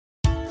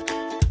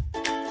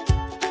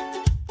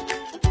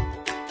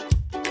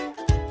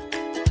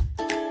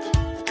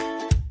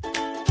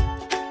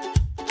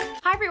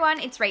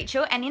everyone, it's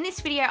Rachel, and in this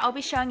video I'll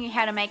be showing you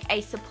how to make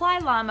a supply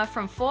llama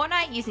from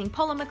Fortnite using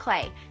polymer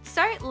clay.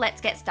 So let's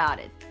get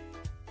started.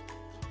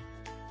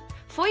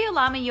 For your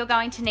llama you're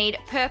going to need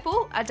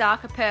purple, a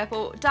darker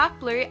purple, dark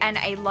blue and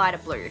a lighter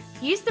blue.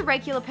 Use the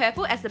regular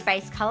purple as the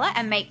base colour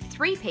and make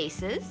 3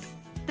 pieces.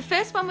 The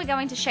first one we're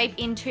going to shape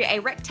into a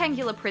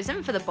rectangular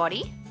prism for the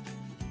body.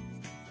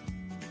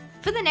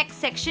 For the next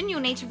section you'll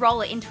need to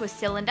roll it into a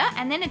cylinder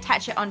and then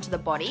attach it onto the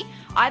body.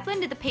 I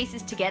blended the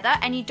pieces together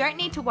and you don't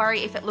need to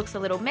worry if it looks a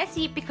little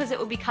messy because it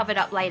will be covered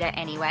up later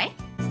anyway.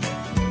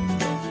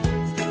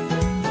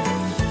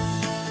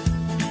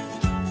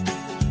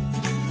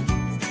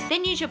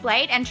 Then use your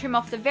blade and trim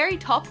off the very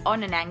top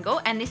on an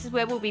angle, and this is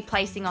where we'll be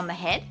placing on the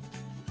head.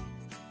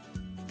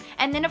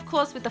 And then of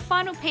course with the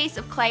final piece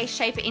of clay,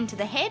 shape it into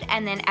the head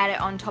and then add it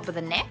on top of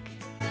the neck.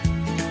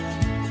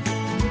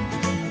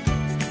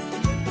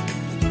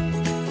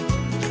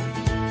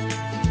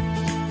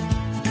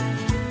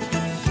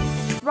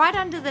 Right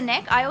under the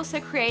neck I also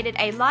created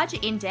a larger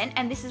indent,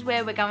 and this is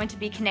where we're going to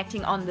be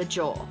connecting on the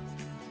jaw.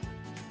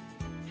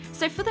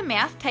 So for the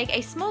mouth, take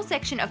a small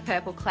section of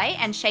purple clay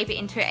and shape it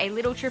into a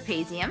little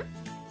trapezium.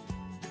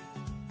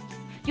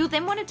 You'll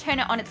then want to turn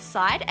it on its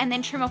side and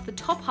then trim off the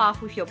top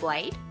half with your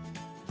blade.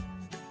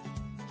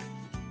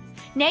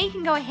 Now you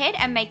can go ahead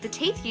and make the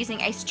teeth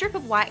using a strip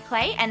of white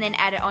clay and then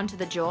add it onto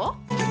the jaw.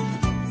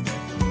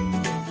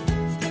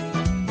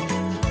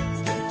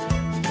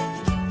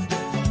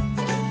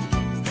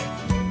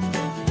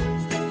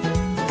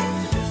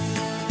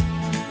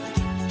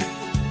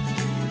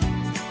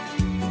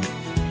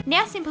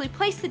 Now simply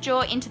place the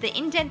jaw into the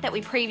indent that we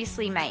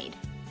previously made.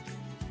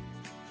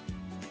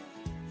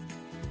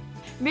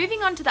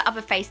 Moving on to the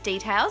other face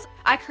details,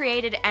 I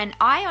created an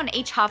eye on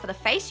each half of the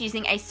face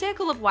using a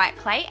circle of white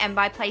clay and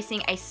by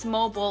placing a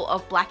small ball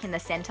of black in the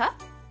centre.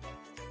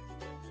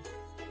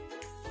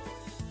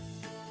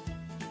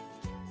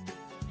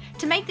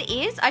 To make the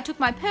ears, I took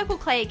my purple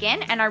clay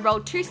again and I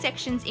rolled 2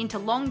 sections into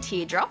long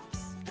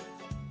teardrops.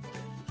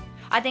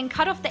 I then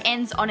cut off the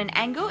ends on an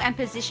angle and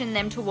positioned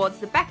them towards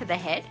the back of the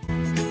head.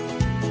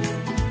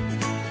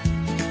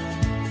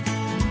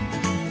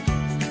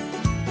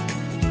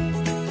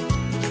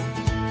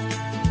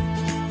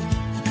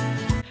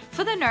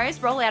 For the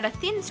nose, roll out a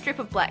thin strip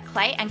of black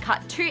clay and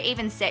cut 2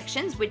 even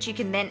sections, which you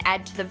can then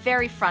add to the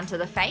very front of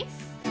the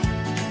face.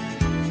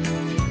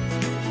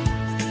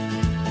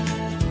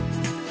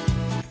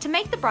 To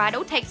make the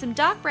bridle, take some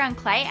dark brown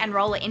clay and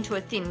roll it into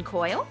a thin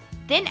coil.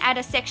 Then add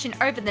a section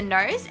over the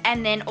nose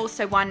and then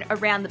also one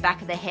around the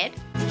back of the head.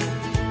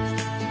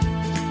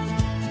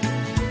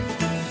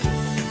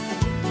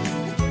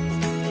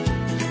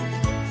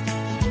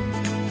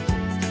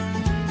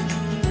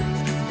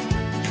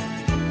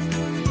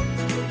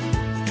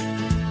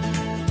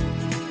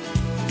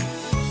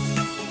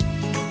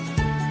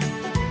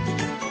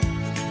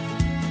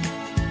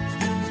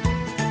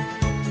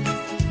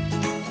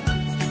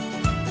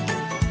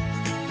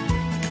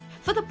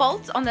 For the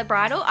bolts on the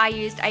bridle, I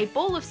used a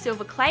ball of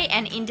silver clay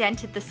and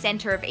indented the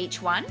centre of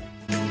each one.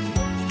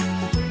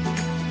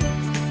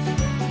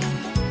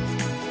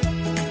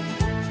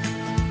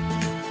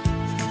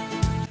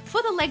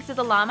 For the legs of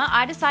the llama,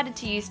 I decided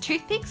to use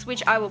toothpicks,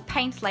 which I will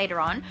paint later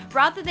on,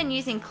 rather than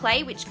using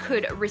clay, which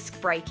could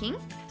risk breaking.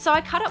 So I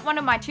cut up one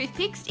of my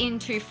toothpicks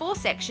into 4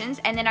 sections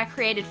and then I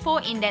created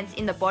 4 indents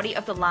in the body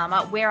of the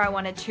llama where I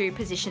wanted to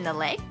position the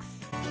legs.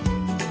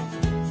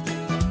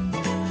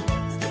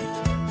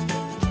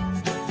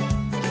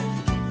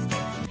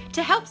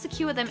 To help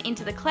secure them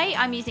into the clay,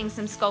 I'm using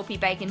some Sculpey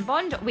Bacon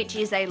Bond, which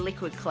is a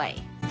liquid clay.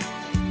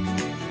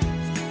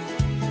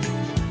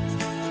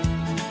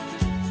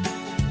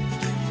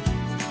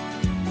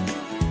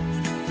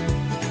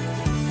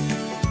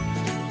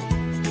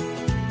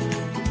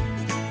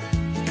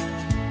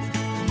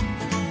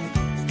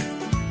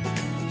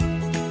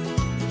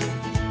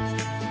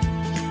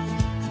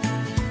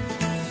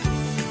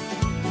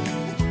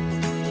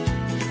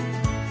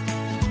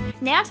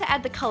 Now to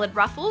add the coloured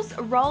ruffles,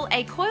 roll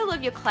a coil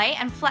of your clay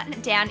and flatten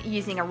it down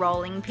using a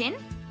rolling pin.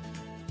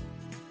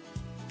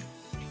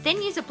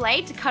 Then use a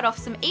blade to cut off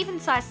some even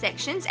sized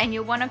sections, and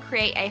you'll want to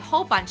create a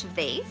whole bunch of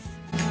these.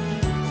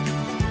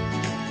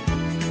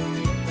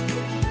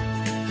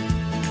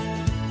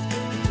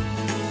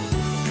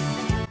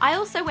 I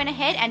also went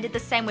ahead and did the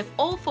same with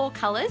all 4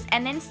 colours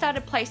and then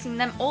started placing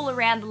them all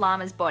around the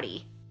llama's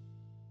body.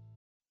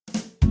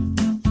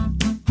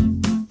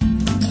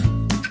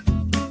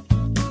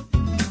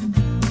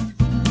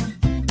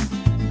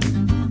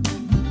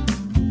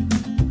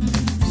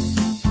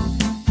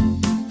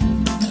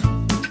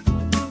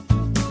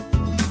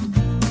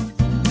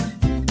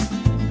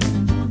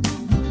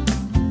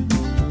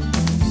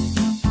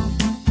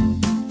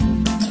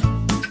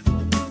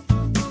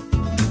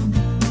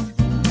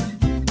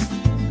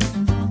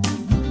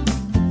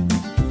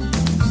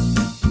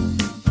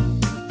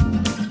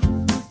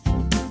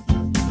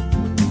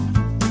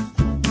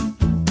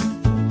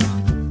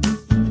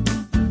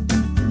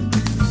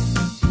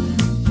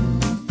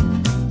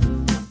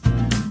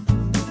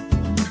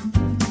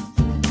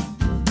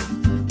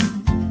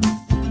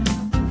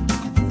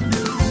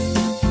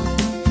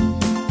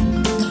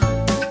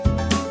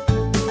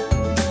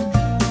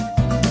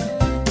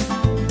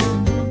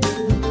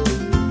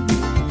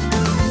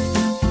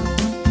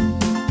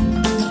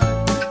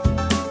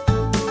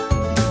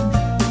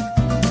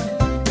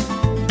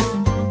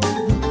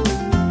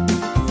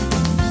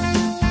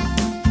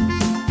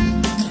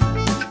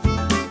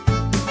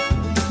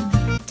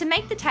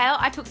 tail,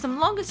 I took some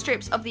longer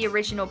strips of the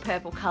original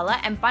purple colour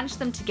and bunched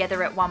them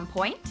together at one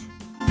point.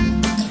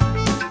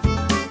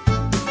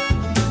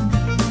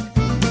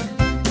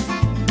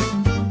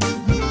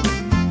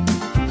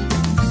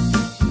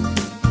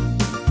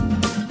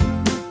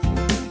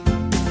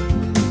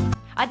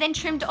 I then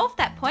trimmed off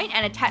that point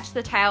and attached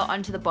the tail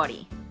onto the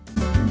body.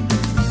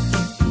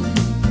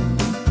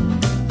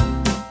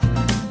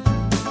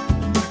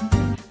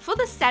 For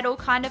the saddle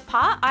kind of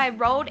part, I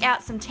rolled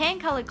out some tan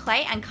coloured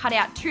clay and cut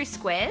out 2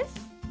 squares.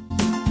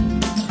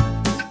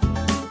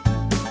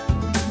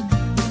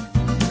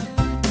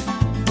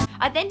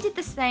 I then did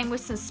the same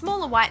with some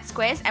smaller white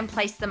squares and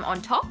placed them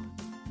on top.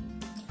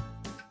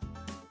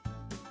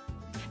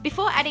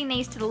 Before adding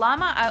these to the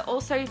llama, I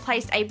also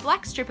placed a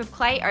black strip of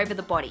clay over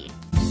the body.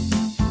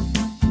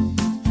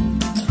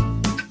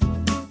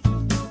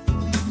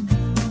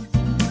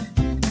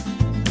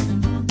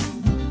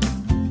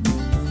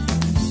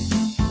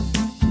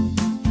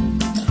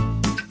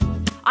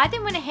 I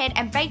then went ahead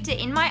and baked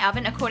it in my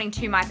oven according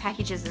to my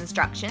package's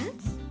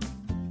instructions.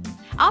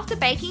 After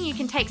baking, you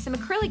can take some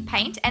acrylic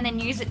paint and then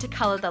use it to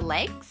colour the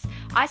legs.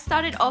 I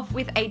started off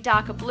with a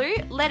darker blue,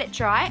 let it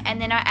dry,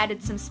 and then I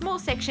added some small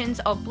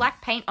sections of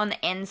black paint on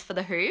the ends for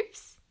the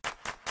hooves.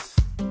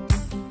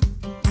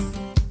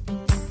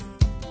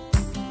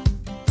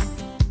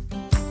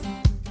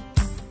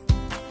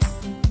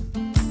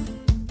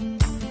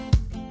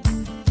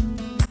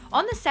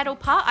 On the saddle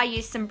part, I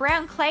used some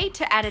brown clay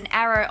to add an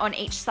arrow on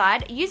each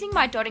side, using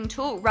my dotting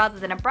tool rather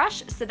than a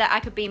brush so that I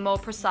could be more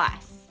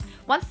precise.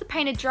 Once the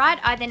paint had dried,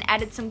 I then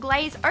added some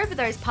glaze over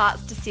those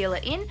parts to seal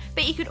it in,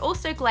 but you could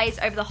also glaze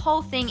over the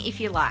whole thing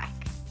if you like.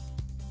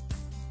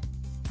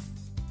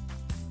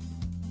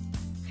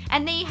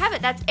 And there you have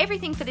it, that's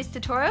everything for this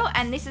tutorial,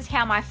 and this is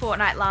how my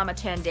Fortnite llama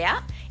turned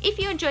out. If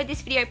you enjoyed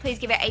this video, please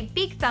give it a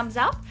big thumbs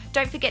up.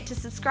 Don't forget to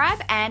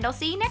subscribe, and I'll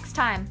see you next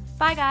time.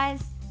 Bye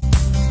guys!